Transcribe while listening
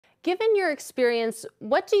given your experience,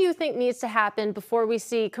 what do you think needs to happen before we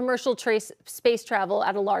see commercial space travel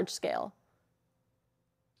at a large scale?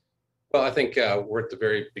 Well, I think we're at the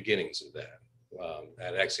very beginnings of that.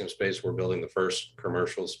 At Axiom Space, we're building the first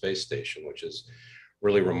commercial space station, which is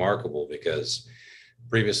really remarkable because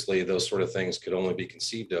previously those sort of things could only be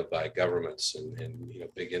conceived of by governments and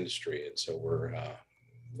big industry. And so we're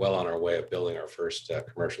well on our way of building our first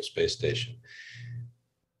commercial space station.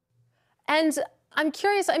 And I'm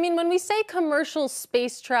curious, I mean, when we say commercial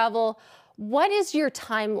space travel, what is your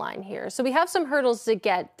timeline here? So we have some hurdles to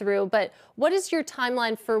get through, but what is your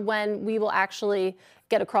timeline for when we will actually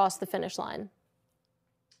get across the finish line?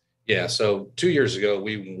 Yeah, so 2 years ago,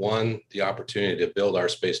 we won the opportunity to build our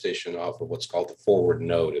space station off of what's called the forward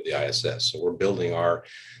node of the ISS. So we're building our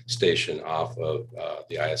station off of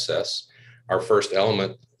the ISS. Our first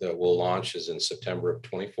element that we'll launch is in September of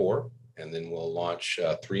 24, and then we'll launch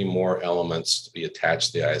 3 more elements to be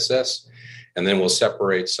attached to the ISS. And then we'll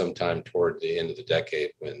separate sometime toward the end of the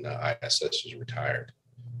decade when ISS is retired.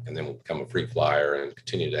 And then we'll become a free flyer and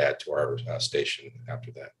continue to add to our station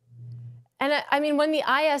after that. And I mean, when the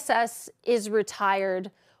ISS is retired,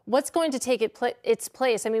 what's going to take its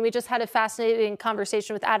place? I mean, we just had a fascinating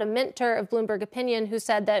conversation with Adam Minter of Bloomberg Opinion, who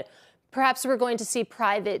said that perhaps we're going to see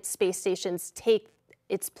private space stations take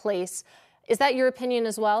its place. Is that your opinion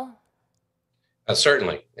as well?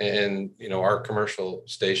 Certainly. And, our commercial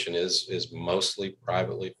station is mostly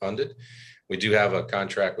privately funded. We do have a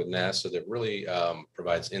contract with NASA that really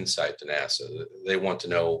provides insight to NASA. They want to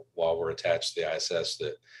know while we're attached to the ISS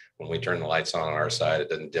that when we turn the lights on our side, it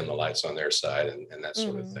doesn't dim the lights on their side and that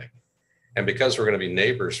sort of thing. And because we're going to be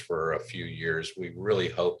neighbors for a few years, we really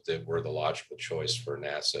hope that we're the logical choice for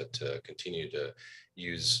NASA to continue to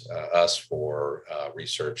use us for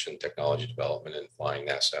research and technology development and flying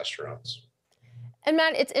NASA astronauts. And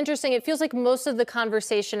Matt, it's interesting. It feels like most of the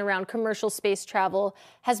conversation around commercial space travel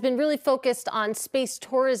has been really focused on space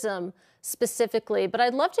tourism specifically. But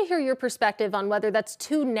I'd love to hear your perspective on whether that's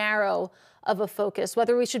too narrow of a focus,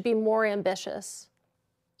 whether we should be more ambitious.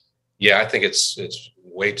 Yeah, I think it's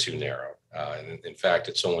way too narrow. And in fact,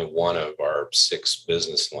 it's only one of our 6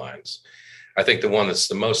 business lines. I think the one that's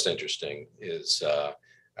the most interesting is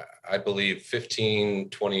I believe 15,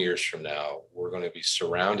 20 years from now, we're going to be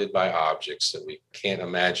surrounded by objects that we can't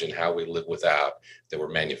imagine how we live without, that were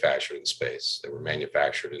manufactured in space, that were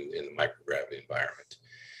manufactured in the microgravity environment.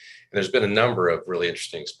 And there's been a number of really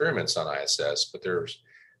interesting experiments on ISS, but there's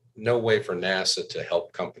no way for NASA to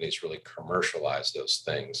help companies really commercialize those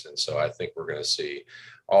things. And so I think we're going to see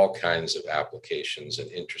all kinds of applications and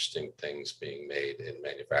interesting things being made in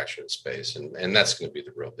manufacturing space. And that's going to be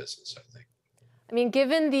the real business, I think. I mean,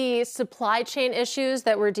 given the supply chain issues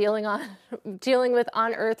that we're dealing with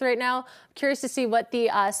on Earth right now, I'm curious to see what the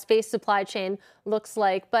space supply chain looks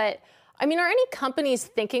like. But I mean, are any companies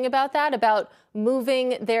thinking about that, about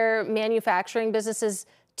moving their manufacturing businesses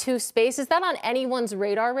to space? Is that on anyone's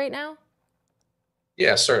radar right now?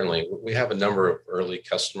 Yeah, certainly. We have a number of early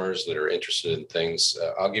customers that are interested in things.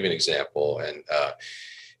 I'll give you an example. And,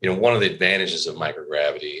 one of the advantages of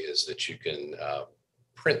microgravity is that you can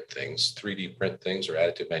print things, 3D print things or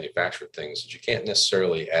additive manufacture things that you can't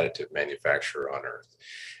necessarily additive manufacture on Earth.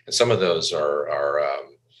 And some of those are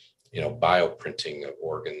bioprinting of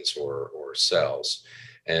organs or cells.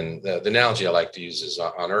 And the analogy I like to use is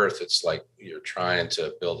on Earth, it's like you're trying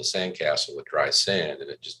to build a sandcastle with dry sand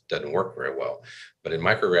and it just doesn't work very well. But in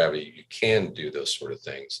microgravity, you can do those sort of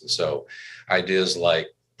things. And so ideas like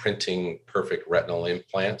printing perfect retinal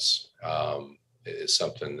implants is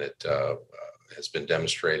something that has been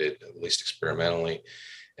demonstrated, at least experimentally,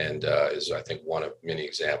 and is, I think, one of many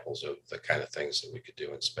examples of the kind of things that we could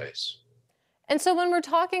do in space. And so when we're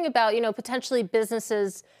talking about, potentially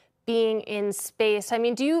businesses being in space, I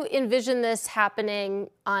mean, do you envision this happening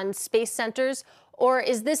on space centers, or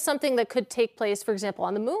is this something that could take place, for example,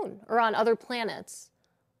 on the moon or on other planets?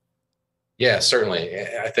 Yeah, certainly.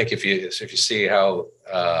 I think if you see how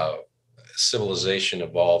civilization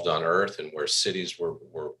evolved on Earth and where cities were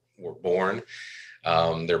born,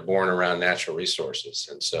 they're born around natural resources.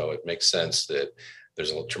 And so it makes sense that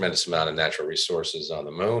there's a tremendous amount of natural resources on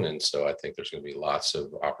the moon. And so I think there's going to be lots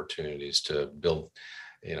of opportunities to build,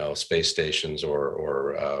 space stations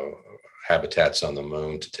or habitats on the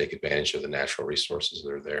moon to take advantage of the natural resources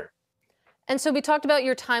that are there. And so we talked about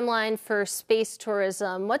your timeline for space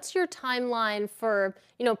tourism. What's your timeline for,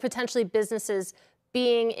 potentially businesses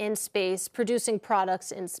being in space, producing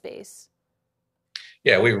products in space?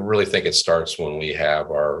 Yeah, we really think it starts when we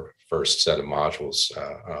have our first set of modules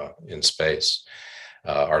in space.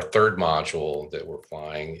 Our third module that we're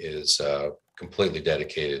flying is completely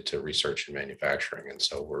dedicated to research and manufacturing. And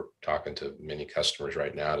so we're talking to many customers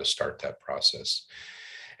right now to start that process.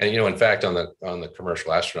 And, in fact, on the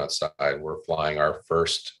commercial astronaut side, we're flying our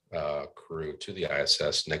first crew to the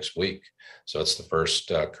ISS next week. So it's the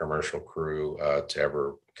first commercial crew to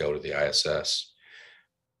ever go to the ISS.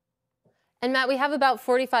 And Matt, we have about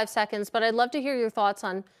 45 seconds, but I'd love to hear your thoughts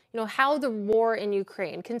on, how the war in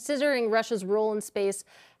Ukraine, considering Russia's role in space,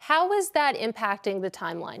 how is that impacting the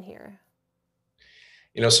timeline here?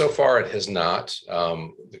 So far it has not.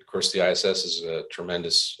 Of course, the ISS is a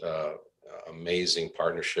tremendous, amazing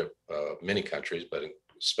partnership of many countries, but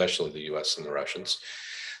especially the U.S. and the Russians.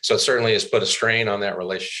 So it certainly has put a strain on that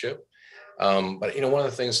relationship. But one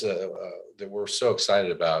of the things that we're so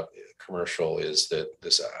excited about commercial is that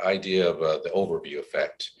this idea of the overview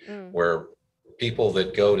effect, where people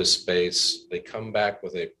that go to space, they come back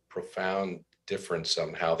with a profound difference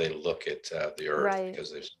on how they look at the Earth, Right.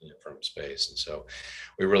 because they've seen it from space. And so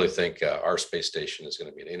we really think our space station is going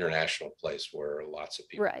to be an international place where lots of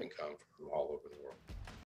people Right. can come from all over the world.